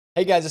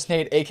Hey guys, it's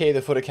Nate, aka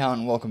TheFutAccountant,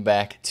 and welcome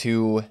back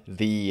to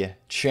the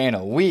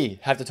channel. We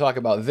have to talk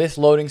about this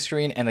loading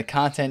screen and the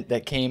content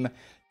that came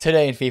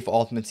today in FIFA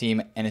Ultimate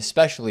Team, and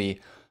especially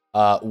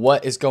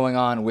what is going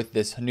on with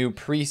this new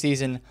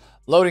preseason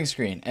loading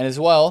screen. And as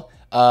well,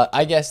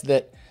 I guess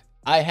that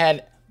I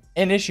had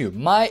an issue.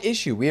 My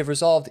issue. We have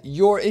resolved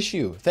your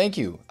issue. Thank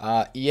you,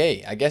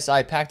 EA. I guess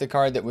I packed a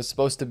card that was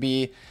supposed to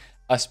be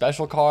a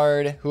special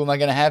card. Who am I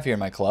going to have here in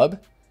my club?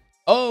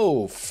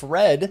 Oh,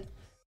 Fred.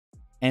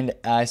 And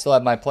I still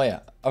have my player.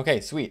 Okay,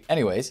 sweet.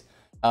 Anyways,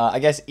 I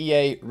guess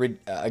EA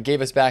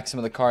gave us back some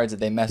of the cards that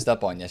they messed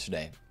up on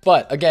yesterday.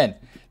 But again,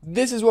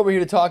 this is what we're here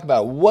to talk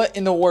about. What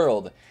in the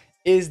world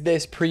is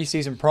this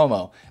preseason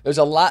promo? There's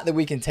a lot that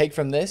we can take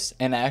from this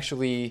and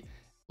actually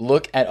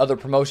look at other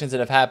promotions that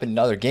have happened in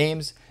other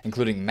games,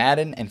 including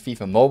Madden and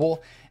FIFA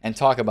Mobile, and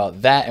talk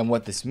about that and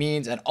what this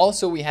means. And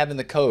also we have in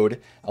the code,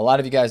 a lot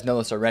of you guys know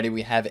this already,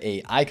 we have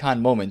a Icon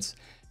Moments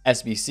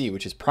SBC,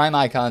 which is Prime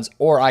Icons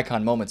or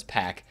Icon Moments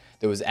pack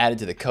that was added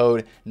to the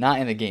code, not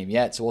in the game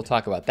yet, so we'll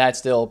talk about that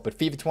still. But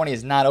FIFA 20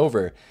 is not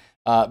over.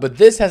 But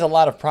this has a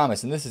lot of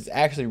promise, and this is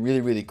actually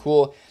really, really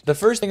cool. The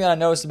first thing that I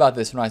noticed about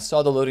this when I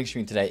saw the loading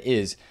screen today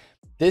is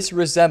this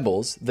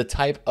resembles the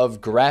type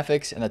of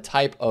graphics and the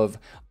type of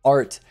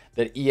art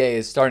that EA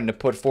is starting to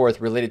put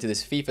forth related to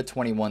this FIFA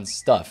 21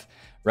 stuff.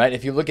 Right?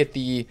 If you look at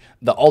the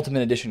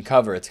Ultimate Edition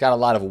cover, it's got a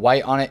lot of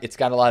white on it. It's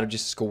got a lot of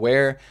just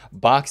square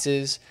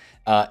boxes,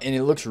 and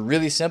it looks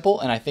really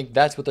simple, and I think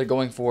that's what they're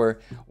going for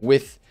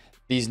with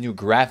these new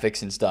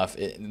graphics and stuff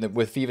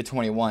with FIFA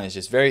 21. Is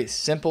just very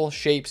simple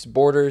shapes,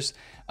 borders,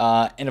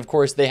 and of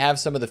course they have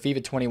some of the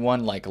FIFA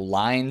 21 like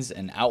lines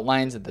and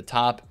outlines at the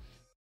top,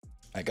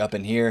 like up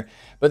in here.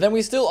 But then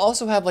we still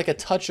also have like a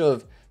touch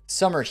of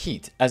summer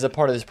heat as a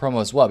part of this promo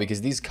as well,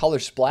 because these color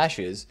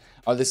splashes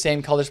are the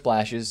same color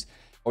splashes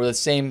or the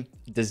same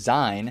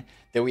design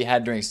that we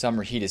had during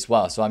summer heat as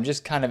well. So I'm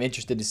just kind of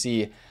interested to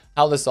see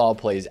how this all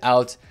plays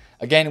out.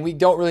 Again, we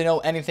don't really know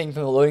anything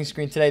from the loading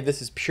screen today.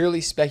 This is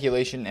purely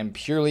speculation and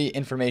purely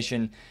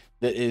information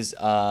that is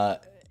a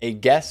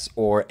guess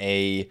or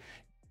a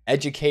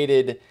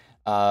educated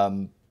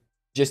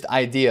just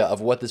idea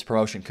of what this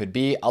promotion could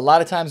be. A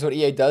lot of times what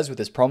EA does with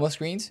this promo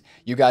screens,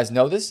 you guys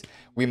know this,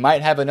 we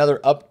might have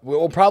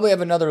we'll probably have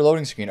another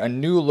loading screen, a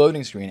new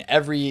loading screen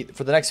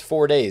for the next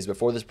 4 days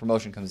before this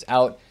promotion comes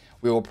out.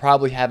 We will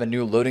probably have a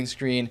new loading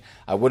screen.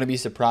 I wouldn't be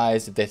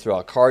surprised if they throw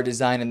a card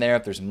design in there,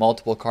 if there's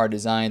multiple card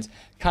designs,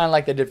 kind of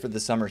like they did for the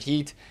summer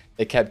heat.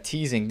 They kept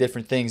teasing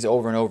different things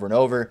over and over and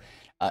over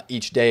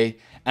each day.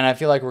 And I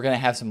feel like we're going to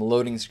have some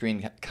loading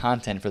screen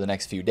content for the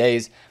next few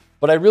days.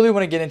 But I really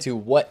want to get into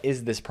what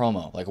is this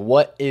promo? Like,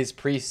 what is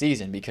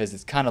preseason? Because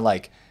it's kind of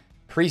like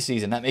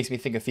preseason. That makes me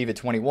think of FIFA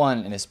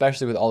 21, and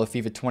especially with all the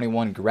FIFA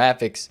 21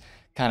 graphics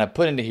kind of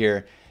put into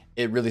here,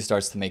 it really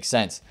starts to make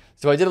sense.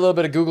 So I did a little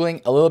bit of Googling,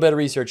 a little bit of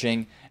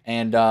researching,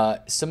 and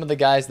some of the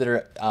guys that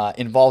are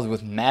involved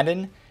with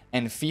Madden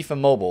and FIFA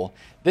Mobile.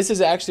 This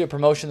is actually a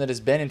promotion that has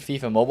been in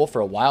FIFA Mobile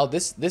for a while.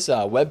 This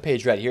web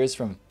page right here is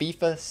from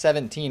FIFA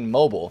 17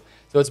 Mobile.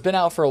 So it's been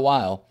out for a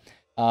while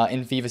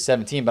in FIFA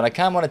 17, but I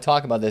kind of want to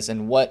talk about this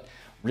and what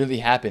really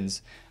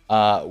happens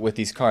with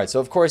these cards. So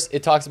of course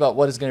it talks about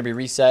what is going to be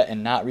reset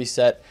and not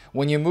reset.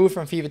 When you move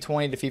from FIFA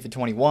 20 to FIFA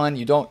 21,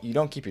 you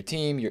don't keep your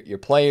team, your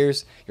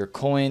players, your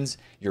coins,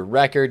 your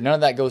record. None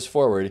of that goes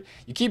forward.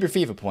 You keep your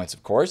FIFA points,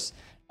 of course.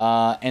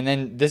 And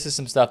then this is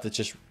some stuff that's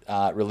just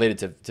related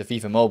to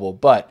FIFA Mobile.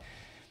 But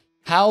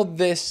how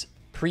this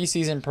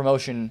preseason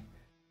promotion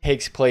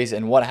takes place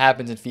and what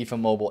happens in FIFA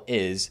Mobile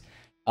is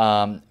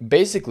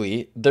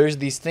basically there's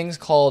these things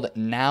called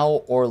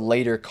now or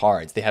later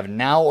cards. They have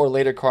now or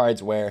later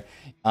cards where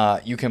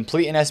you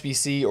complete an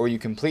SBC or you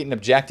complete an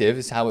objective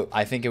is how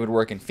I think it would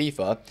work in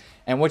FIFA.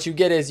 And what you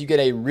get is you get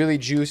a really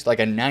juiced, like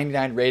a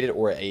 99 rated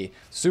or a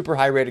super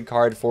high rated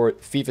card for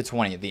FIFA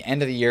 20. At the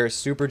end of the year,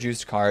 super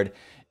juiced card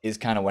is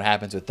kind of what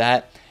happens with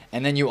that.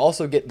 And then you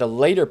also get the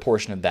later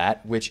portion of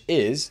that, which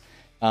is,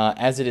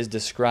 as it is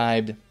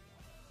described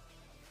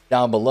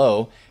down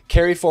below,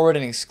 carry forward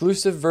an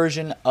exclusive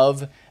version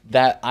of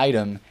that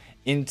item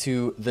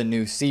into the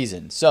new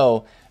season.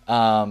 So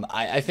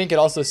I think it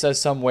also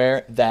says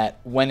somewhere that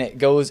when it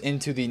goes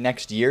into the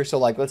next year, so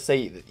like let's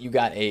say you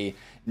got a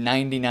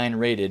 99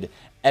 rated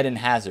Eden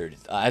Hazard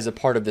as a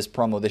part of this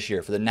promo this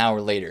year for the now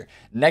or later.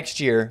 Next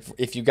year,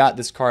 if you got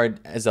this card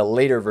as a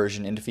later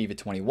version into FIFA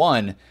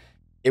 21,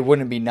 it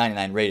wouldn't be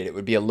 99 rated. It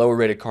would be a lower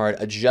rated card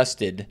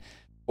adjusted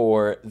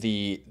for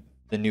the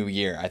new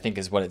year, I think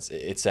is what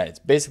it said. It's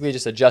basically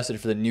just adjusted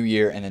for the new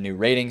year and the new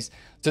ratings.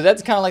 So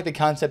that's kind of like the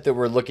concept that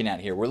we're looking at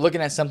here. We're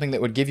looking at something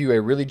that would give you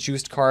a really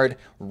juiced card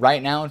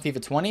right now in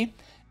FIFA 20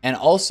 and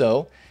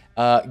also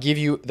give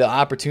you the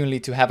opportunity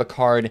to have a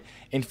card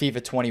in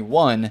FIFA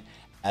 21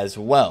 as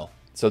well.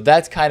 So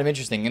that's kind of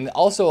interesting. And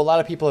also a lot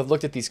of people have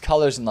looked at these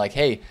colors and like,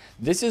 hey,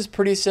 this is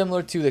pretty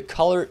similar to the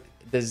color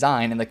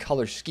design and the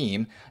color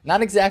scheme.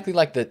 Not exactly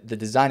like the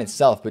design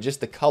itself, but just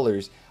the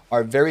colors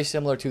are very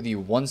similar to the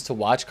ones to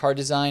watch card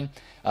design,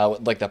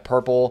 like the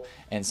purple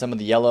and some of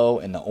the yellow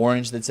and the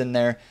orange that's in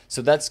there.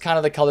 So that's kind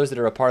of the colors that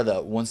are a part of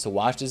the ones to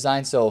watch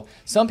design. So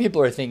some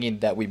people are thinking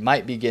that we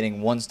might be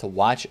getting ones to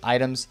watch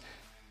items.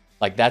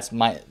 Like that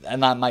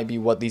might be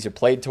what these are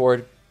played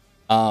toward.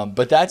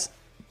 But that's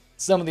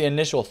some of the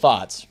initial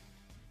thoughts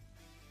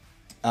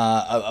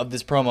of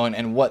this promo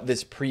and what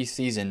this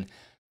preseason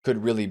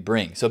could really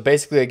bring. So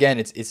basically, again,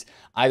 it's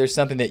either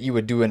something that you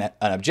would do an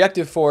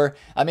objective for.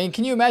 I mean,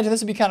 can you imagine?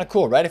 This would be kind of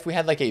cool, right? If we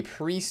had like a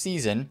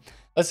preseason,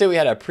 let's say we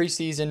had a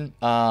preseason,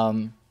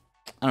 I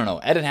don't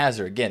know, Eden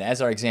Hazard, again, as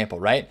our example,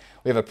 right?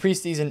 We have a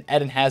preseason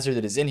Eden Hazard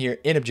that is in here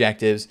in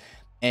objectives,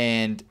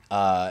 and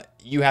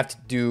you have to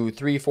do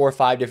 3, 4,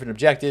 5 different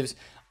objectives,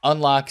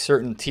 unlock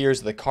certain tiers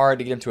of the card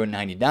to get him to a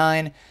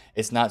 99.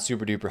 It's not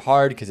super duper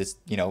hard because it's,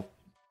 you know,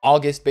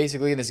 August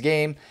basically in this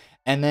game.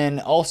 And then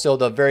also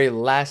the very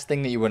last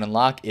thing that you would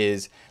unlock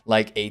is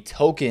like a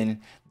token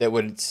that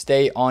would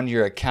stay on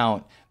your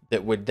account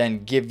that would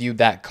then give you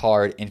that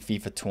card in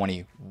FIFA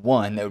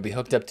 21 that would be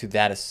hooked up to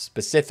that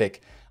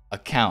specific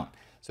account.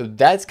 So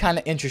that's kind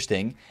of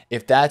interesting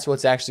if that's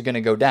what's actually going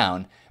to go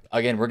down.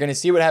 Again, we're going to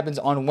see what happens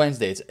on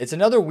Wednesday. It's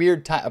another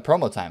weird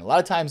promo time. A lot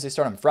of times they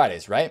start on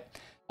Fridays, right?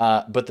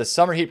 But the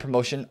Summer Heat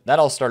promotion, that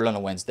all started on a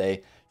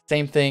Wednesday.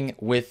 Same thing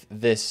with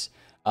this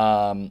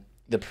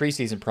the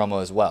preseason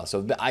promo as well.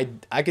 So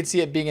I could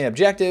see it being an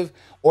objective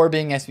or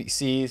being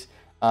SBCs.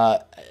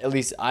 At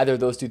least either of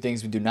those two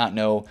things we do not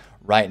know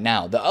right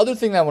now. The other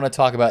thing that I want to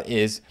talk about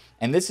is,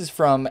 and this is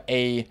from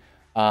a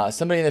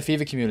somebody in the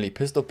FIFA community,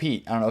 Pistol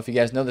Pete. I don't know if you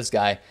guys know this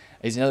guy.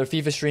 He's another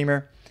FIFA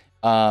streamer.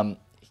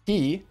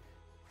 He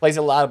plays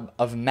a lot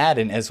of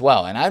Madden as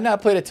well. And I've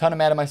not played a ton of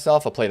Madden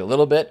myself. I played a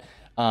little bit.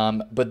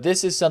 But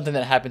this is something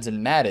that happens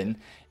in Madden,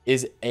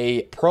 is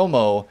a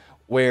promo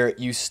where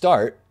you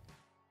start.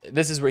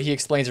 This is where he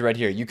explains it right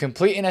here. You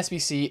complete an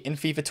SBC in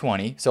FIFA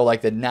 20, so like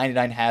the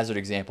 99 Hazard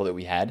example that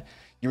we had.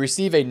 You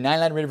receive a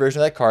 99 rated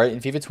version of that card in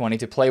FIFA 20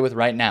 to play with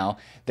right now.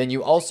 Then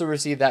you also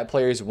receive that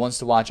player's once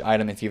to watch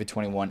item in FIFA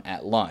 21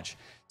 at launch.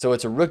 So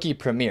it's a rookie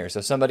premiere.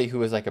 So somebody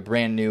who is like a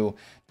brand new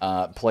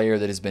player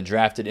that has been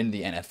drafted into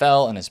the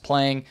NFL and is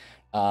playing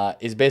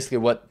is basically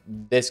what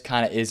this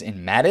kind of is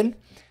in Madden.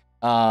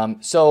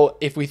 So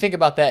if we think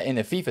about that in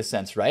the FIFA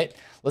sense, right?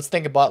 Let's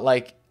think about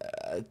like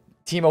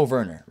Timo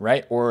Werner,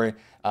 right? Or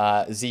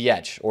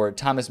Ziyech or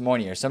Thomas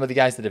Meunier, some of the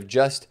guys that have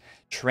just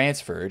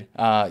transferred.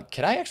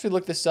 Can I actually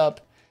look this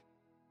up?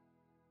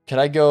 Can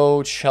I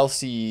go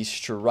Chelsea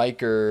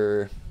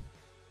striker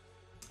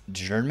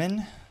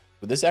German?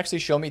 Would this actually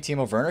show me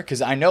Timo Werner?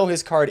 Because I know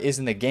his card is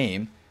in the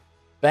game.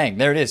 Bang,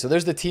 there it is. So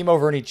there's the Timo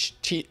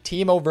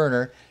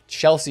Werner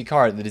Chelsea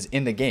card that is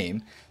in the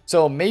game.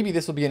 So maybe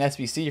this will be an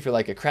SBC for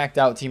like a cracked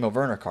out Timo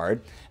Werner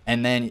card.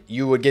 And then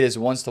you would get his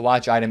once to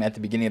watch item at the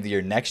beginning of the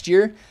year next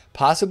year,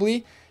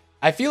 possibly.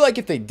 I feel like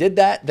if they did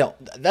that,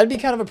 that'd be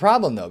kind of a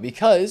problem though,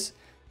 because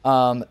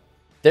that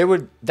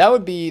would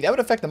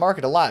affect the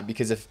market a lot,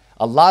 because if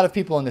a lot of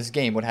people in this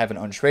game would have an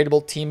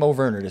untradeable Timo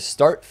Werner to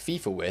start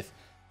FIFA with,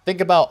 think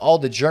about all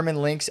the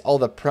German links, all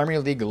the Premier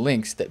League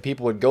links that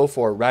people would go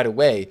for right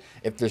away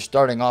if they're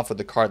starting off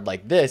with a card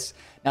like this.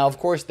 Now, of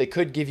course, they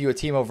could give you a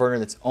Timo Werner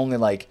that's only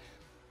like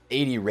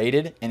 80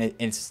 rated, and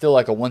it's still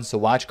like a ones to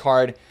watch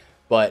card,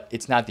 but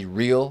it's not the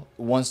real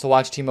ones to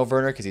watch Timo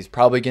Werner because he's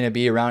probably going to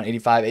be around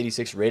 85,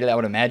 86 rated, I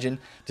would imagine,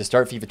 to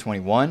start FIFA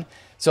 21.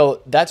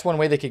 So that's one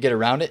way they could get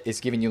around it, is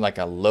giving you like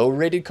a low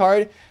rated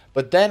card.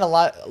 But then a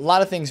lot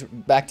of things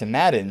back to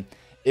Madden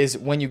is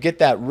when you get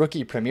that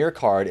rookie premier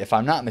card, if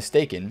I'm not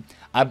mistaken,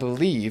 I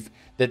believe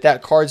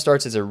that card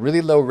starts as a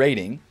really low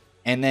rating,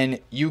 and then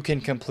you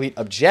can complete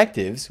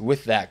objectives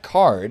with that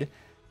card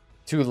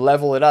to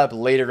level it up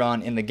later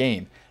on in the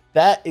game.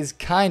 That is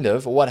kind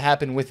of what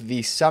happened with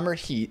the Summer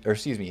Heat, or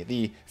excuse me,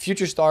 the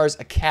Future Stars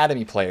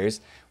Academy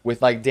players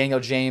with like Daniel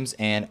James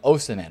and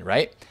Osimhen,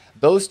 right?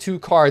 Those two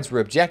cards were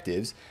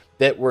objectives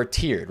that were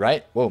tiered,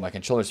 right? Whoa, my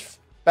controller's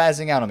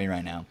spazzing out on me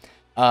right now.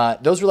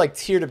 Those were like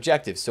tiered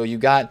objectives. So you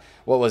got,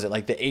 what was it,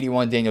 like the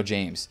 81 Daniel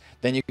James.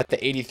 Then you got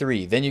the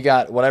 83. Then you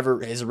got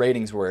whatever his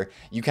ratings were.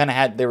 You kind of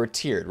had, they were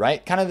tiered,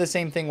 right? Kind of the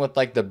same thing with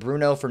like the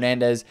Bruno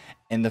Fernandes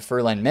and the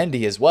Ferland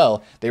Mendy as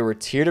well. They were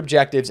tiered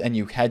objectives, and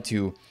you had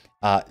to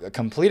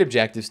complete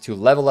objectives to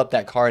level up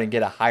that card and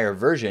get a higher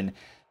version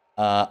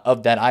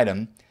of that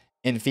item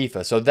in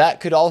FIFA. So that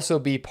could also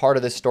be part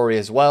of this story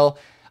as well.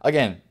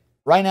 Again,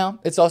 right now,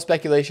 it's all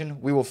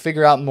speculation. We will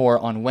figure out more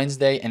on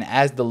Wednesday and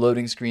as the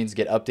loading screens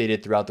get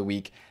updated throughout the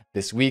week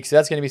this week. So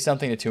that's going to be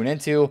something to tune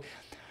into.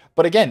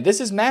 But again, this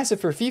is massive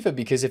for FIFA,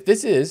 because if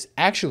this is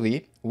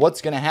actually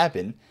what's going to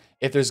happen,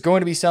 if there's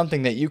going to be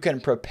something that you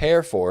can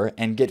prepare for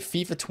and get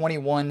FIFA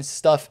 21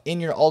 stuff in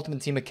your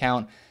Ultimate Team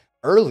account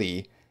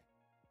early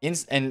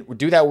and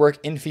do that work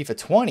in FIFA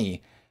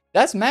 20,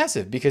 that's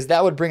massive, because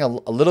that would bring a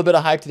little bit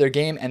of hype to their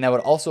game, and that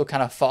would also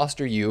kind of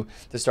foster you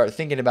to start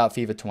thinking about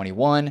FIFA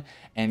 21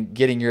 and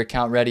getting your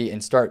account ready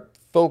and start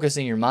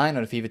focusing your mind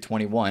on FIFA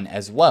 21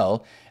 as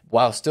well.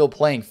 while still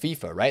playing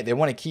FIFA, right? They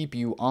want to keep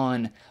you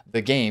on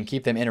the game,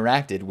 keep them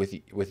interacted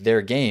with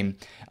their game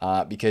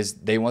because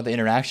they want the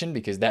interaction,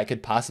 because that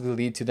could possibly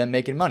lead to them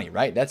making money,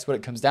 right? That's what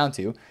it comes down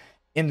to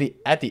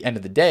at the end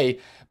of the day.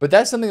 But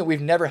that's something that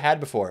we've never had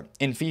before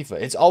in FIFA.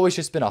 It's always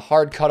just been a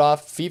hard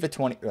cutoff. FIFA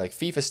 20, like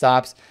FIFA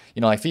stops,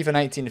 you know, like FIFA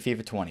 19 to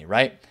FIFA 20,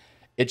 right?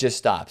 It just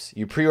stops.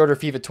 You pre-order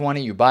FIFA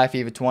 20, you buy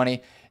FIFA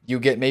 20, you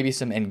get maybe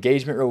some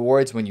engagement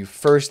rewards when you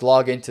first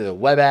log into the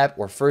web app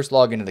or first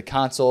log into the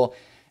console,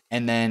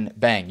 and then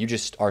bang, you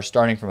just are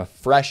starting from a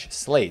fresh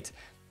slate.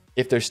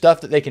 If there's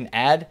stuff that they can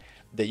add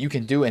that you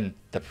can do in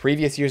the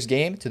previous year's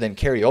game to then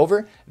carry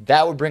over,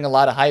 that would bring a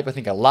lot of hype. I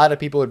think a lot of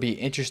people would be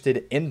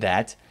interested in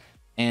that.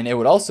 And it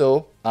would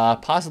also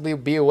possibly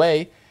be a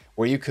way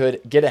where you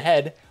could get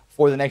ahead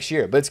for the next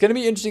year. But it's going to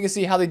be interesting to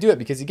see how they do it,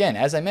 because again,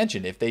 as I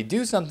mentioned, if they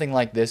do something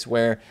like this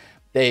where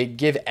they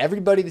give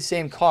everybody the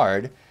same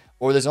card,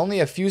 or there's only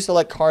a few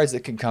select cards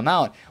that can come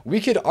out, we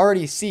could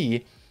already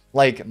see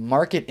like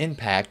market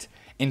impact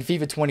in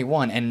FIFA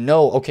 21 and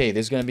know, okay,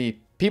 there's going to be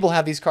people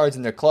have these cards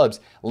in their clubs.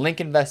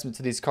 Link investments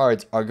to these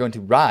cards are going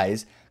to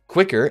rise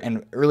quicker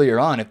and earlier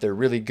on if they're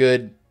really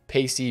good,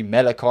 pacey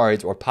meta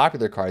cards or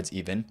popular cards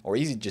even, or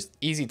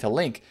easy to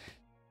link.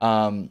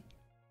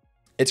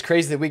 It's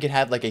crazy that we could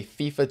have like a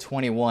FIFA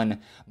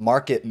 21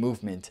 market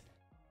movement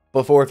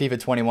before FIFA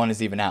 21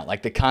 is even out.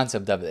 Like the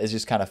concept of it is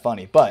just kind of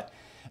funny. But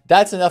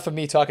that's enough of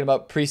me talking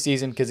about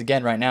preseason, because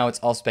again, right now it's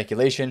all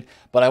speculation.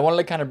 But I wanted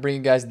to kind of bring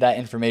you guys that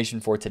information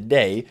for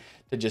today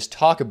to just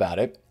talk about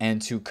it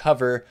and to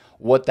cover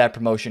what that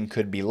promotion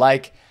could be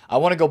like. I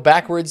want to go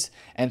backwards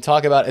and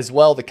talk about as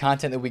well the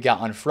content that we got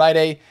on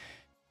Friday.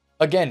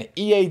 Again,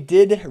 EA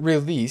did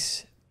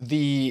release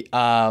the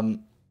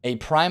a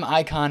Prime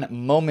Icon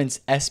Moments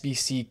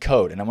SBC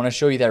code, and I want to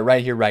show you that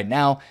right here, right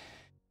now.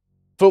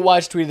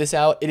 FutWatch tweeted this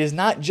out. It is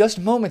not just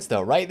moments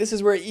though, right? This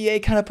is where EA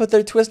kind of put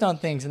their twist on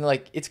things, and they're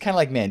like, it's kind of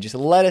like, man, just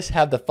let us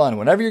have the fun.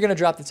 Whenever you're going to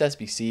drop this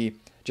SBC,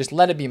 just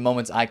let it be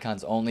moments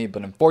icons only.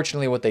 But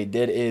unfortunately, what they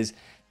did is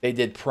they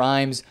did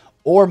primes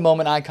or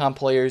moment icon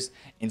players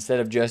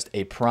instead of just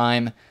a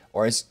prime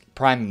or a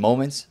prime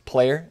moments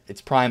player.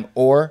 It's prime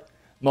or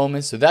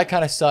moments, so that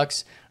kind of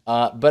sucks.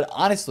 But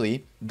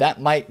honestly,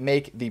 that might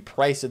make the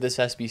price of this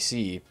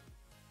SBC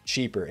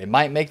cheaper. It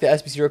might make the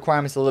SBC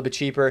requirements a little bit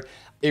cheaper.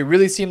 It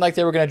really seemed like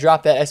they were going to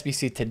drop that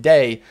SBC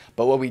today,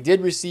 but what we did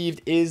receive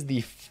is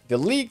the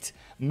leaked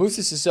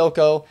Musa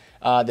Sissoko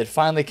that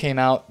finally came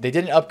out. They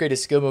didn't upgrade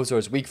his skill moves or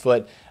his weak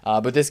foot,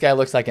 but this guy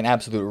looks like an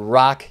absolute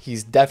rock.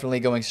 He's definitely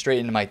going straight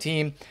into my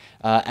team.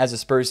 As a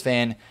Spurs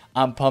fan,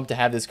 I'm pumped to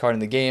have this card in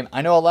the game.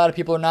 I know a lot of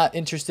people are not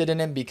interested in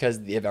him because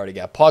they've already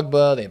got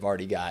Pogba, they've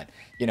already got,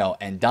 you know,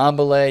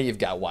 Ndombele, you've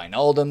got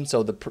Wijnaldum.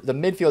 So the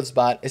midfield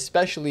spot,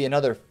 especially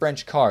another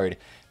French card,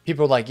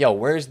 people are like, yo,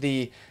 where's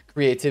the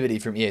creativity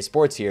from EA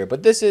Sports here?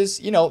 But this is,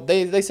 you know,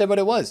 they said what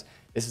it was.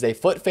 This is a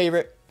foot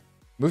favorite,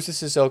 Musa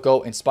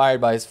Sissoko, inspired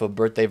by his FUT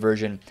birthday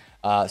version.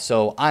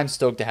 So I'm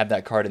stoked to have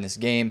that card in this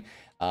game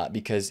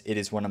because it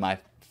is one of my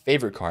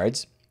favorite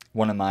cards,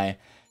 one of my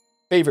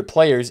favorite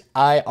players,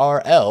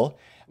 IRL.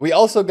 We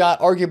also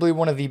got arguably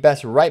one of the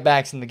best right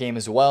backs in the game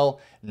as well,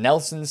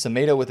 Nelson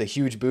Semedo, with a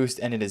huge boost,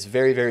 and it is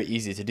very, very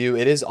easy to do.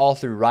 It is all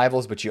through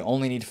rivals, but you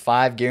only need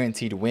 5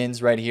 guaranteed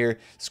wins right here,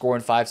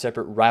 scoring 5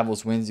 separate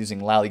rivals wins using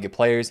La Liga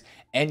players,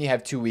 and you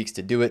have 2 weeks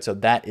to do it, so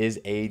that is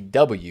a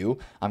W.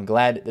 I'm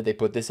glad that they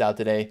put this out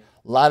today.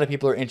 A lot of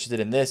people are interested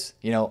in this.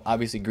 You know,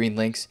 obviously green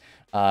links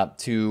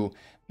to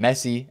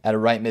Messi at a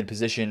right mid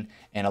position,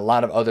 and a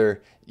lot of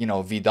other, you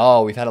know,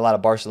 Vidal. We've had a lot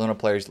of Barcelona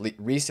players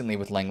recently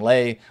with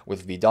Lenglet,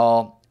 with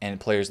Vidal, and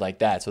players like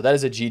that. So that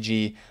is a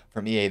GG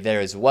from EA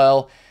there as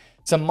well.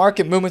 Some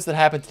market movements that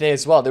happened today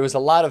as well. There was a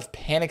lot of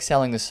panic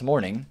selling this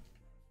morning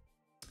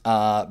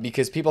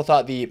because people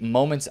thought the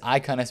Moments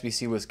Icon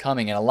SBC was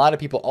coming, and a lot of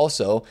people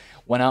also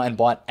went out and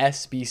bought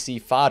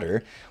SBC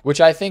fodder, which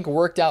I think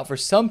worked out for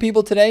some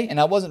people today, and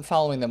I wasn't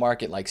following the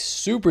market like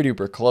super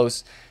duper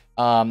close.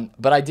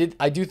 But I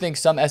do think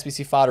some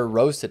SBC fodder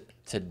rose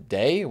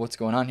today. What's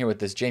going on here with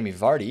this Jamie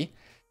Vardy?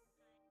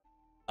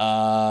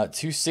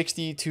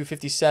 260,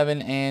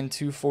 257, and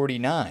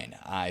 249.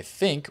 I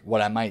think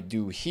what I might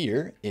do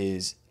here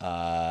is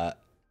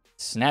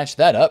snatch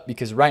that up,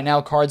 because right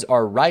now cards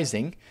are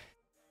rising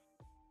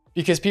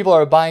because people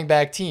are buying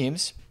back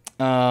teams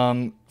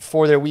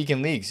for their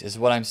weekend leagues, is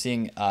what I'm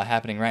seeing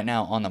happening right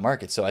now on the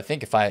market. So I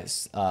think if I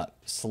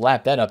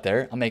slap that up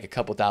there, I'll make a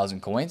couple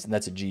thousand coins, and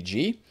that's a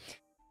GG.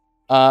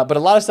 But a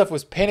lot of stuff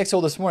was panic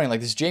sold this morning.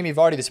 Like this Jamie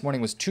Vardy this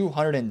morning was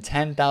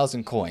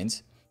 210,000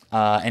 coins.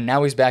 And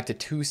now he's back to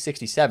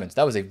 267. So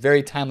that was a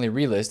very timely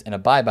relist and a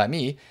buy by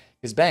me,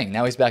 because bang,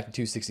 now he's back to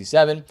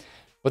 267.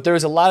 But there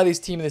was a lot of these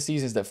team of the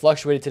seasons that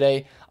fluctuated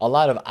today, a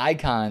lot of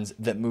icons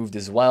that moved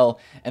as well.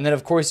 And then,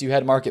 of course, you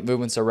had market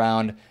movements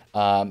around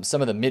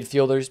some of the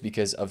midfielders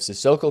because of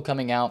Sissoko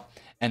coming out,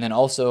 and then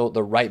also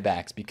the right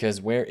backs,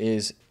 because where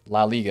is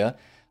La Liga?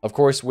 Of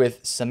course,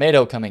 with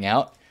Semedo coming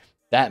out,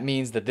 that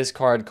means that this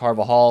card,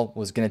 Carvajal,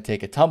 was going to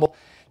take a tumble.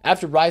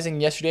 After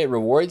rising yesterday at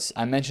Rewards,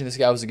 I mentioned this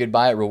guy was a good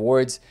buy at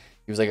Rewards.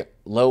 He was like a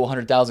low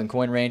 100,000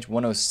 coin range,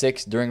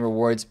 106 during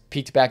rewards,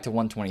 peaked back to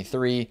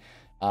 123,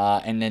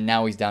 and then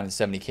now he's down to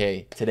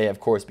 70K today, of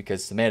course,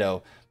 because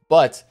Semedo.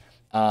 But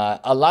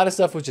a lot of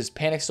stuff was just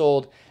panic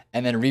sold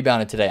and then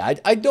rebounded today.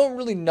 I don't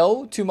really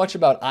know too much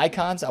about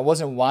icons. I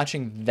wasn't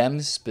watching them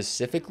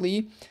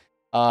specifically.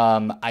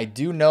 I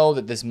do know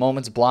that this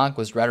Moments Blanc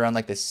was right around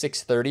like the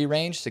 630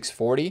 range,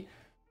 640.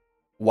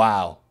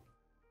 Wow.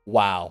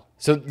 Wow.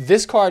 So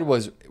this card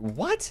was,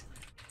 what?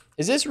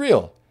 Is this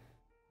real?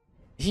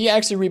 He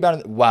actually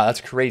rebounded. Wow, that's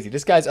crazy.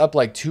 This guy's up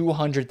like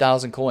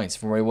 200,000 coins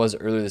from where he was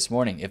earlier this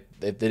morning, if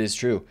that is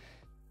true.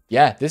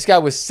 Yeah, this guy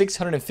was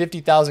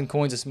 650,000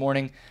 coins this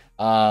morning,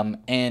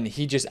 and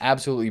he just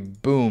absolutely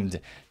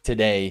boomed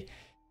today,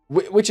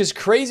 which is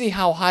crazy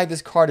how high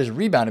this card is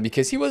rebounded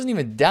because he wasn't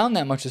even down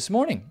that much this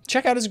morning.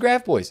 Check out his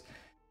graph, boys.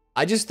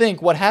 I just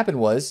think what happened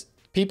was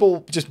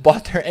people just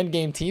bought their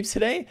endgame teams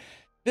today.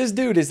 This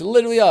dude is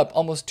literally up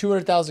almost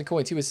 200,000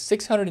 coins. He was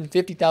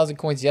 650,000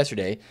 coins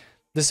yesterday.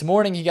 This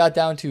morning, he got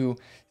down to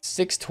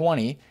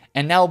 620,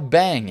 and now,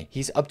 bang,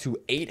 he's up to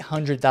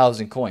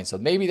 800,000 coins. So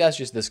maybe that's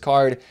just this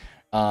card,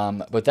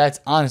 but that's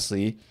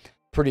honestly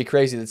pretty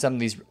crazy that some of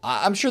these...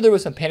 I'm sure there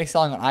was some panic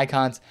selling on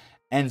icons,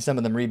 and some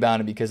of them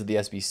rebounded because of the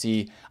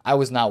SBC. I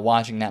was not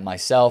watching that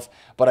myself,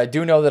 but I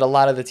do know that a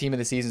lot of the team of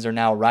the seasons are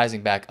now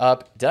rising back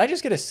up. Did I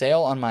just get a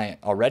sale on my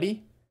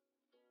already?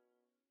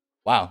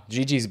 Wow,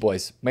 GG's,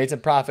 boys. Made some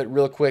profit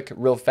real quick,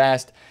 real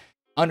fast.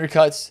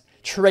 Undercuts,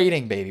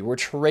 trading, baby. We're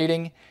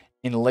trading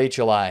in late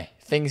July.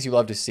 Things you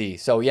love to see.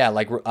 So yeah,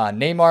 like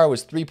Neymar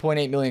was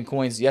 3.8 million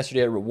coins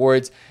yesterday at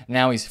rewards.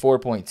 Now he's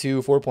 4.2,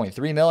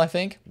 4.3 mil, I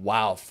think.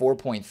 Wow,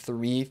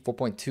 4.3,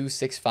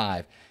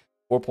 4.265,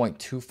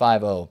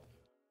 4.250.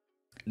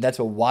 That's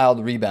a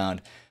wild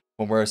rebound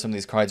from where some of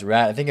these cards were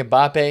at. I think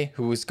Mbappe,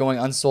 who was going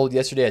unsold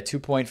yesterday at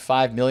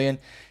 2.5 million,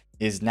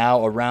 is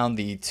now around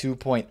the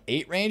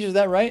 2.8 range. Is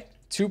that right?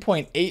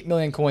 2.8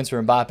 million coins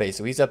for Mbappe.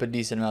 So he's up a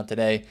decent amount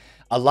today.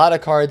 A lot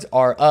of cards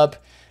are up.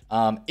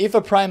 If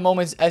a Prime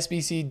Moments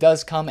SBC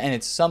does come and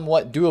it's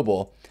somewhat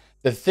doable,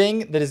 the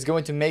thing that is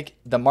going to make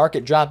the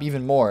market drop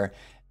even more,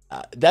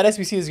 that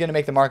SBC is going to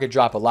make the market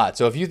drop a lot.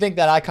 So if you think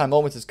that Icon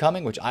Moments is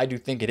coming, which I do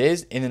think it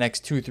is in the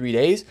next 2-3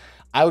 days,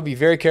 I would be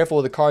very careful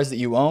with the cards that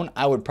you own.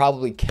 I would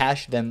probably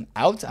cash them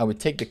out. I would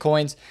take the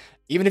coins.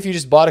 Even if you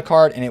just bought a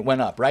card and it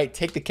went up, right?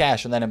 Take the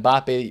cash on that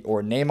Mbappe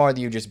or Neymar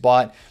that you just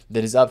bought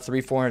that is up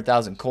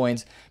 300,000-400,000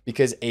 coins,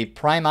 because a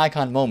Prime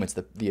Icon Moments,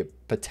 the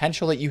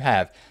potential that you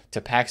have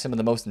to pack some of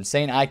the most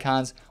insane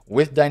icons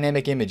with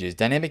dynamic images.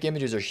 Dynamic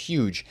images are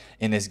huge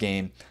in this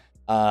game.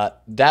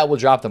 That will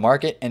drop the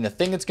market, and the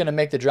thing that's going to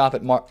make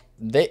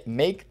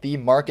the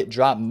market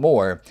drop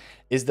more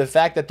is the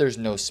fact that there's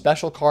no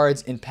special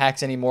cards in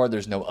packs anymore.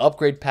 There's no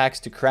upgrade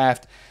packs to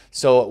craft.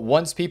 So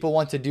once people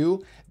want to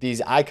do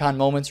these Icon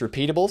Moments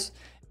repeatables,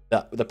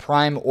 the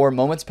Prime or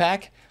Moments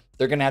pack,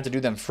 they're going to have to do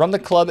them from the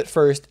club at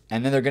first,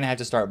 and then they're going to have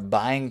to start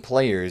buying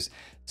players.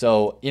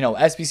 So, you know,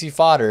 SBC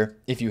fodder,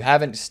 if you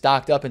haven't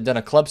stocked up and done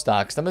a club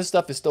stock, some of the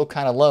stuff is still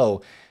kind of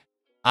low.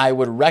 I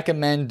would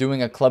recommend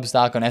doing a club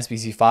stock on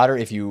SBC fodder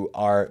if you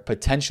are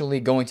potentially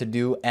going to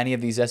do any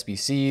of these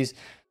SBCs,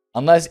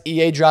 unless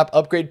EA drop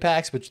upgrade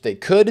packs, which they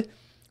could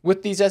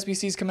with these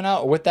SBCs coming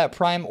out, or with that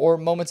Prime or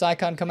Moments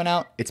icon coming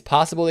out. It's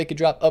possible they could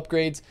drop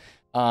upgrades,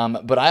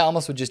 but I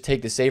almost would just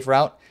take the safe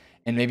route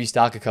and maybe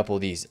stock a couple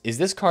of these. Is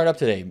this card up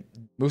today?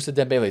 Moussa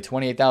Dembele,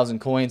 28,000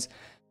 coins.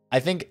 I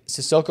think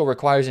Sissoko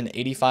requires an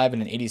 85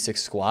 and an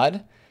 86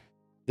 squad.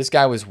 This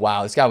guy was,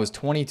 wow, this guy was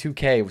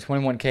 22K,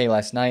 21K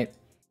last night,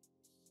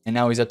 and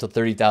now he's up to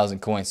 30,000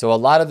 coins. So a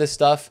lot of this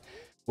stuff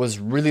was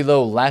really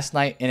low last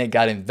night, and it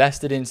got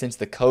invested in since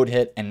the code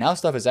hit, and now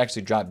stuff has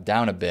actually dropped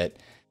down a bit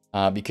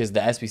because the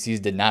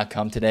SBCs did not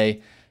come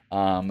today.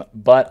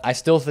 But I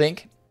still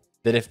think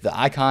that if the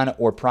Icon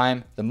or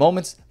Prime,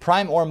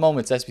 Prime or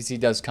Moments SBC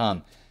does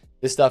come,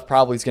 this stuff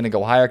probably is going to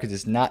go higher because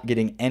it's not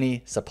getting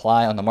any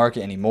supply on the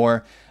market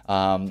anymore,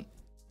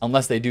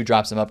 unless they do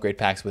drop some upgrade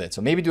packs with it.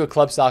 So maybe do a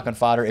club stock on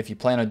fodder if you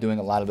plan on doing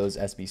a lot of those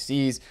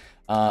SBCs.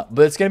 But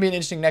it's going to be an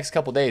interesting next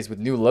couple days with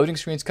new loading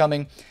screens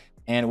coming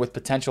and with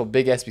potential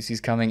big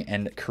SBCs coming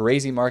and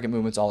crazy market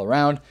movements all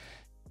around.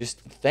 Just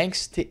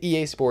thanks to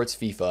EA Sports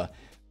FIFA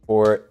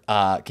for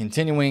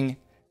continuing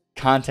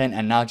content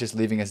and not just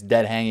leaving us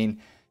dead hanging.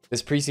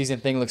 This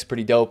preseason thing looks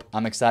pretty dope.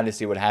 I'm excited to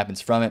see what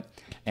happens from it.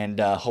 And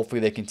hopefully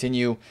they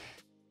continue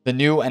the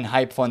new and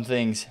hype fun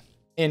things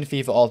in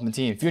FIFA Ultimate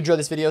Team. If you enjoyed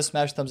this video,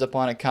 smash a thumbs up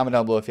on it. Comment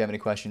down below if you have any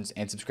questions.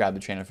 And subscribe to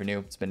the channel if you're new.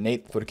 It's been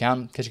Nate,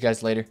 TheFutAccountant. Catch you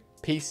guys later.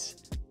 Peace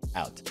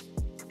out.